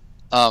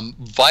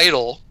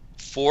vital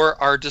for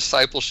our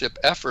discipleship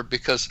effort,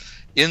 because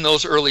in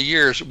those early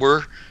years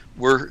we're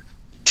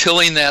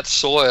tilling that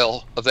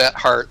soil of that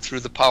heart through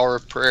the power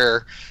of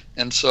prayer.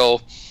 And so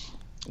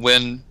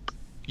when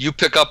you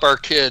pick up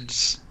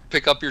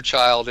your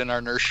child in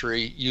our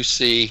nursery, you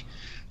see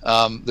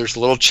there's a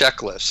little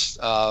checklist: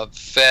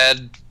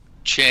 fed,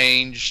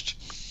 changed,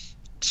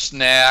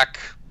 snack,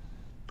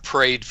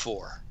 prayed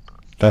for.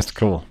 That's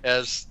cool.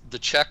 As the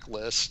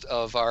checklist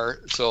of our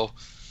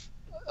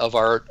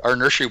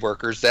nursery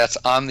workers, that's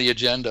on the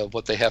agenda of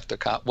what they have to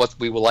what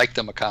we would like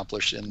them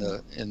accomplish in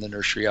the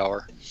nursery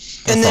hour.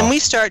 And then we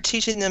start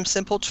teaching them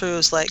simple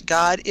truths like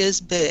God is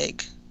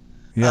big.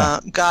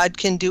 God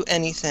can do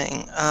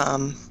anything.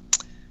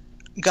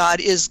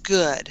 God is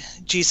good.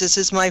 Jesus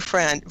is my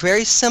friend.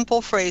 Very simple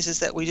phrases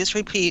that we just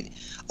repeat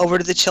over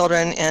to the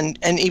children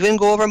and even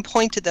go over and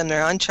point to them.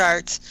 They're on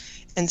charts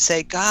and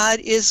say, God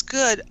is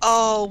good.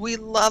 Oh, we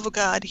love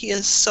God. He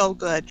is so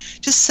good.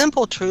 Just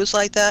simple truths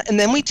like that. And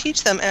then we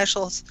teach them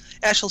actual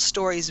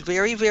stories,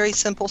 very, very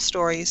simple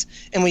stories,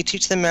 and we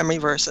teach them memory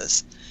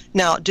verses.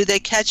 Now, do they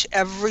catch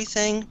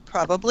everything?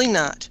 Probably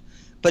not.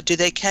 But do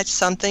they catch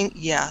something?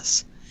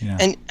 Yes. Yeah.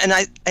 And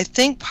I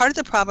think part of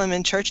the problem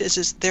in churches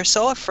is they're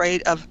so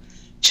afraid of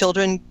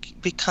children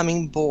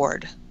becoming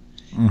bored.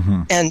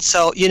 Mm-hmm. And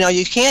so,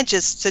 you can't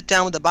just sit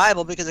down with the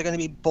Bible because they're going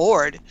to be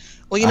bored.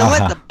 Well, you know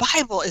what? The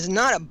Bible is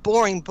not a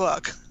boring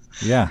book.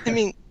 Yeah.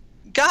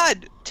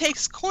 God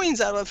takes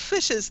coins out of a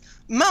fish's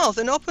mouth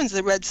and opens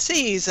the Red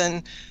Seas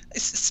and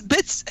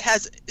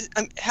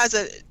has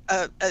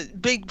a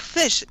big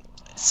fish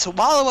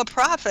swallow a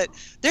prophet.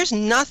 There's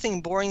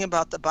nothing boring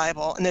about the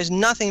Bible, and there's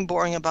nothing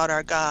boring about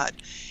our God.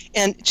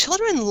 And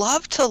children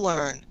love to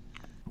learn,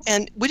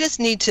 and we just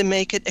need to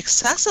make it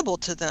accessible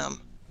to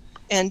them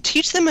and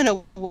teach them in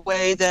a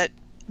way that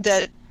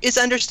is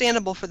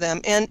understandable for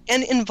them and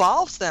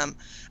involves them.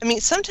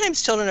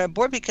 Sometimes children are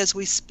bored because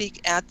we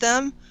speak at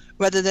them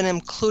rather than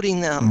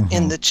including them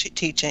in the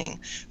teaching.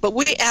 But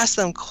we ask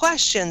them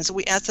questions.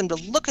 We ask them to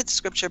look at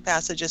scripture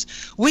passages.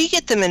 We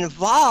get them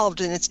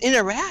involved, and it's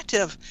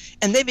interactive,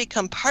 and they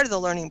become part of the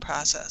learning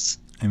process.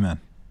 Amen.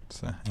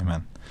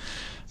 Amen.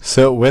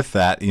 So with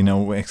that,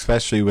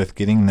 especially with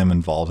getting them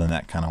involved in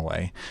that kind of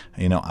way,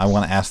 I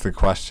want to ask the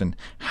question,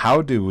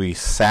 how do we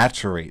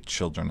saturate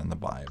children in the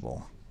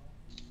Bible?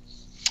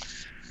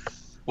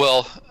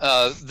 Well,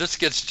 this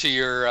gets to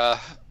your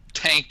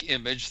tank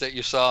image that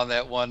you saw in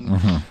that one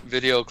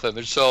video clip.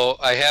 So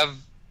I have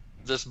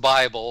this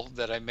Bible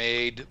that I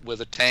made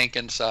with a tank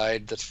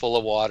inside that's full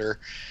of water,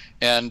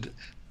 and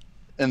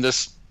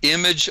this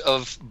image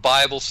of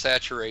Bible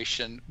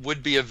saturation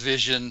would be a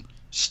vision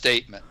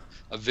statement,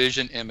 a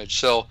vision image.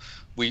 So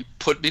we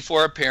put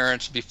before our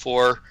parents,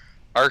 before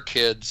our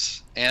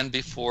kids, and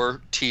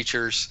before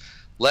teachers,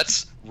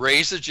 let's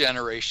raise a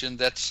generation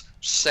that's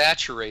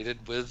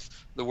saturated with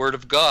the Word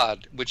of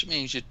God, which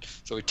means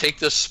so we take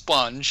this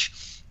sponge,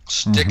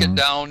 stick it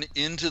down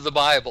into the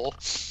Bible,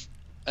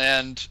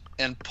 and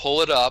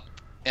pull it up,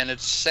 and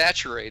it's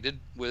saturated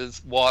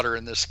with water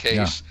in this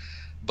case. Yeah.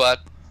 But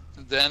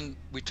then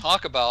we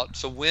talk about,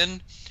 so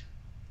when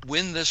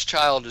this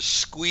child is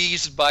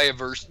squeezed by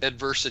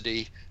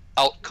adversity,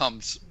 out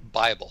comes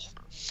Bible.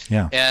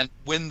 Yeah. And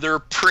when they're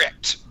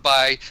pricked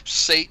by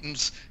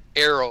Satan's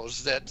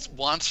arrows that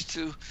wants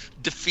to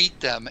defeat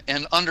them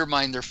and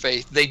undermine their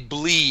faith, they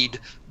bleed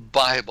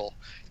Bible.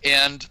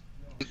 And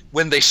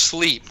when they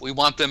sleep, we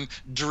want them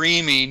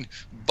dreaming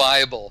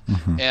Bible.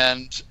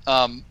 And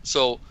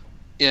so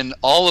in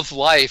all of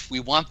life, we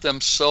want them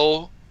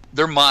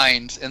their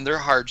minds and their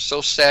hearts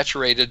so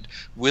saturated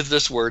with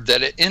this word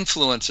that it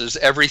influences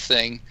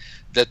everything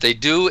that they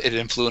do. It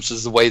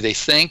influences the way they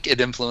think. It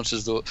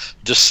influences the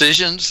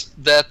decisions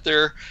that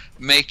they're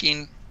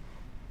making,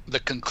 the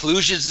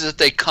conclusions that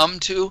they come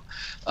to.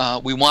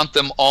 We want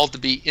them all to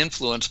be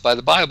influenced by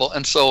the Bible.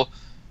 And so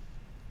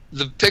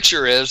the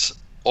picture is,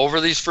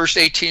 over these first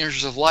 18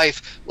 years of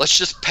life, let's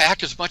just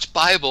pack as much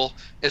Bible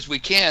as we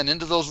can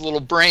into those little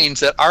brains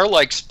that are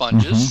like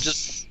sponges,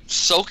 just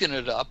soaking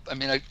it up. I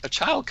mean, a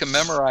child can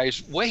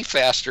memorize way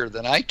faster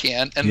than I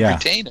can and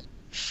retain it.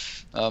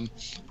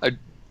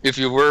 If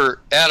you were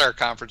at our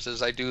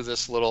conferences, I do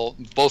this little,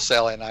 both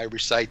Sally and I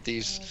recite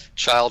these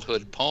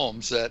childhood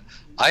poems that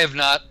I have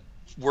not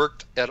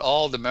worked at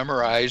all to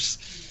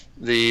memorize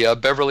the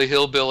Beverly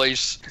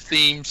Hillbillies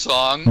theme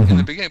song in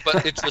the beginning,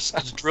 but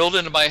it's drilled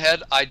into my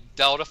head. I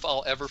doubt if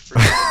I'll ever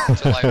forget it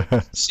until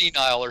I'm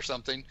senile or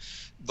something.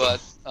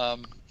 But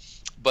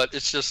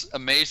it's just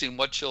amazing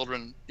what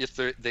children, if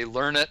they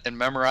learn it and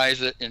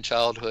memorize it in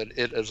childhood,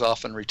 it is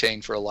often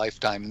retained for a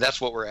lifetime, and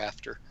that's what we're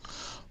after.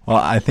 Well,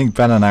 I think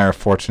Ben and I are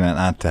fortunate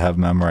not to have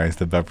memorized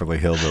the Beverly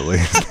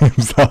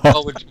Hillbillies. So.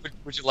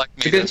 Would you like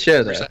me to? It's a good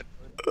show, though.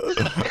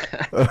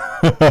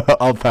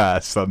 I'll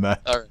pass on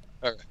that. All right.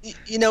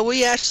 You know,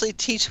 we actually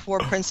teach 4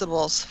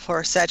 principles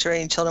for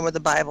saturating children with the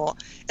Bible.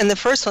 And the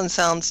first one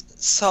sounds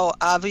so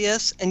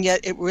obvious, and yet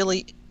it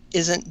really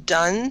isn't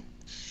done.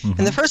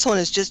 And the first one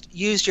is just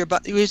use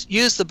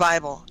the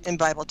Bible in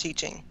Bible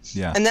teaching.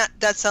 Yeah. And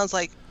that sounds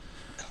like,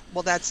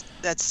 well,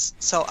 that's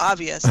so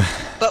obvious.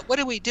 But what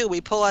do?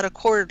 We pull out a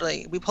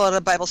quarterly, we pull out a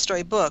Bible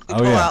story book, we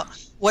pull out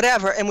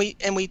whatever, and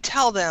we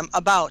tell them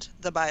about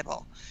the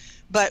Bible.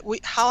 But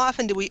how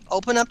often do we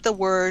open up the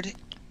Word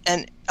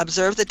and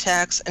observe the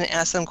text and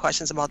ask them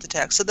questions about the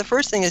text? So the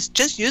first thing is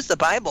just use the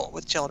Bible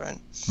with children.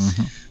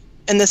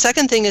 And the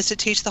second thing is to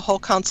teach the whole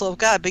counsel of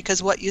God,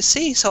 because what you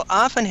see so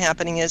often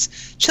happening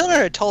is children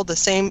are told the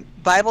same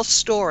Bible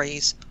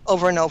stories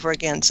over and over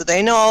again. So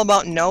they know all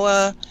about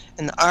Noah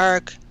and the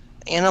ark,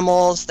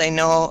 animals. They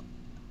know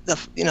the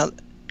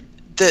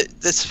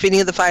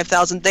feeding of the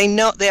 5,000.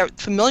 They are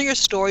familiar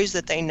stories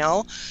that they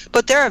know,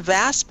 but there are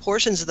vast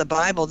portions of the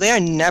Bible they are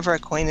never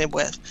acquainted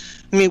with.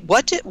 I mean,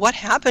 what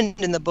happened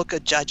in the book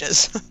of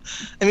Judges?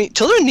 I mean,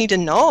 children need to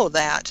know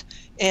that.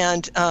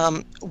 And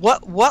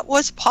what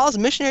was Paul's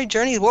missionary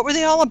journey? What were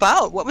they all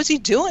about? What was he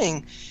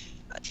doing?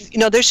 You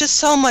know, there's just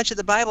so much of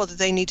the Bible that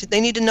they need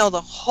to know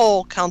the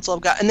whole counsel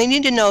of God, and they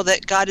need to know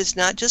that God is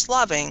not just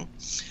loving,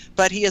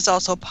 but he is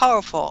also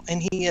powerful,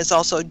 and he is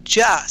also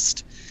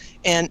just.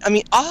 And I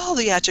mean, all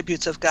the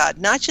attributes of God,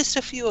 not just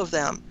a few of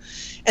them.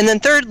 And then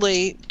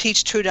thirdly,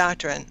 teach true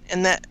doctrine.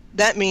 And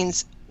that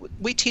means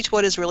we teach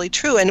what is really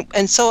true.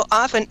 And so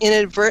often,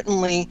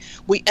 inadvertently,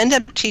 we end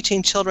up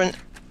teaching children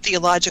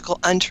theological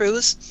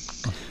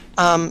untruths.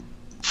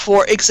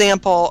 For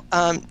example,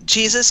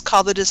 Jesus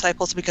called the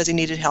disciples because he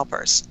needed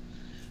helpers.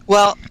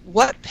 Well,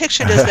 what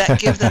picture does that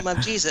give them of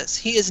Jesus?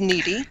 He is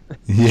needy.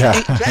 Yeah.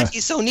 In fact,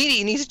 he's so needy,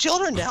 he needs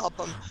children to help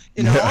him.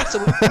 You know. Yeah.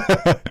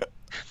 So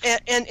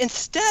and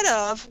instead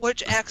of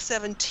Acts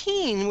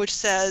 17, which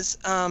says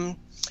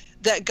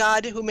that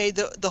God, who made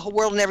the whole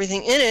world and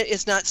everything in it,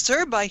 is not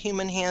served by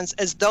human hands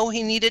as though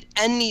he needed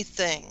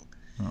anything.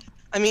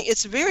 I mean,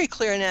 it's very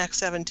clear in Acts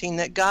 17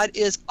 that God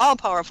is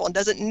all-powerful and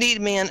doesn't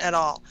need man at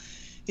all.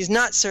 He's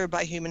not served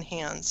by human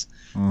hands,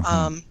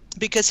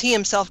 because he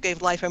himself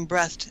gave life and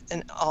breath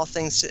and all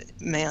things to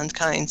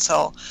mankind.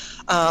 So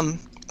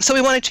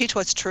we want to teach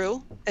what's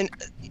true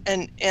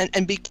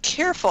and be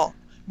careful.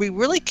 Be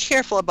really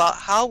careful about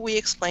how we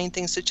explain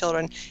things to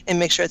children and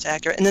make sure it's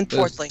accurate. And then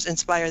fourthly,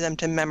 inspire them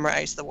to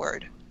memorize the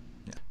Word.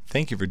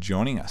 Thank you for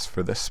joining us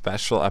for this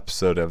special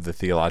episode of the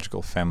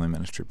Theological Family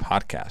Ministry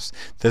Podcast.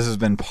 This has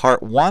been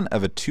part 1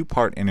 of a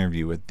 2-part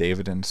interview with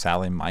David and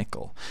Sally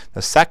Michael.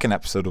 The second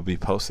episode will be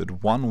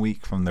posted 1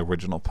 week from the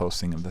original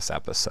posting of this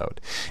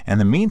episode. In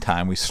the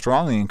meantime, we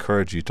strongly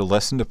encourage you to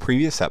listen to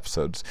previous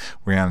episodes.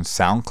 We're on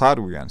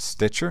SoundCloud, we're on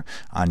Stitcher,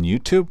 on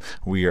YouTube,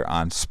 we are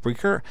on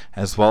Spreaker,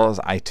 as well as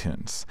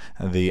iTunes.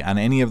 On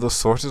any of those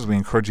sources, we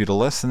encourage you to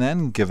listen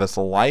in, give us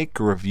a like,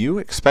 a review,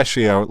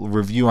 especially a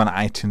review on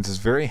iTunes is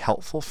very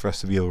helpful for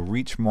us to be able to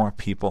reach more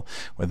people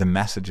with the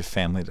message of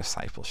family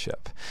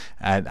discipleship.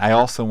 And I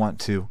also want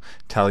to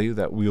tell you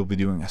that we will be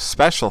doing a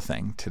special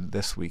thing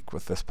this week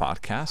with this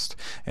podcast.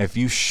 If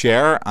you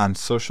share on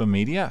social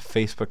media,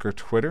 Facebook or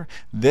Twitter,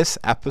 this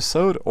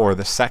episode or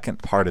the second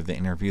part of the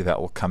interview that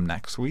will come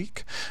next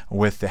week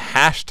with the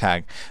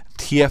hashtag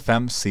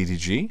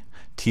TFMCDG,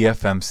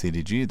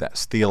 TFMCDG,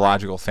 that's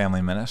Theological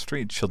Family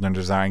Ministry, Children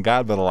Desiring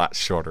God, but a lot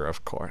shorter,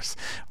 of course.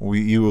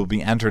 You will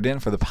be entered in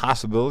for the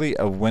possibility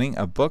of winning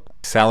a book,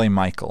 Sally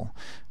Michael,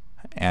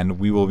 and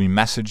we will be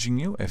messaging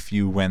you if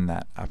you win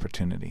that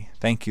opportunity.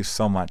 Thank you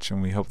so much,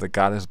 and we hope that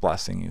God is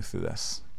blessing you through this.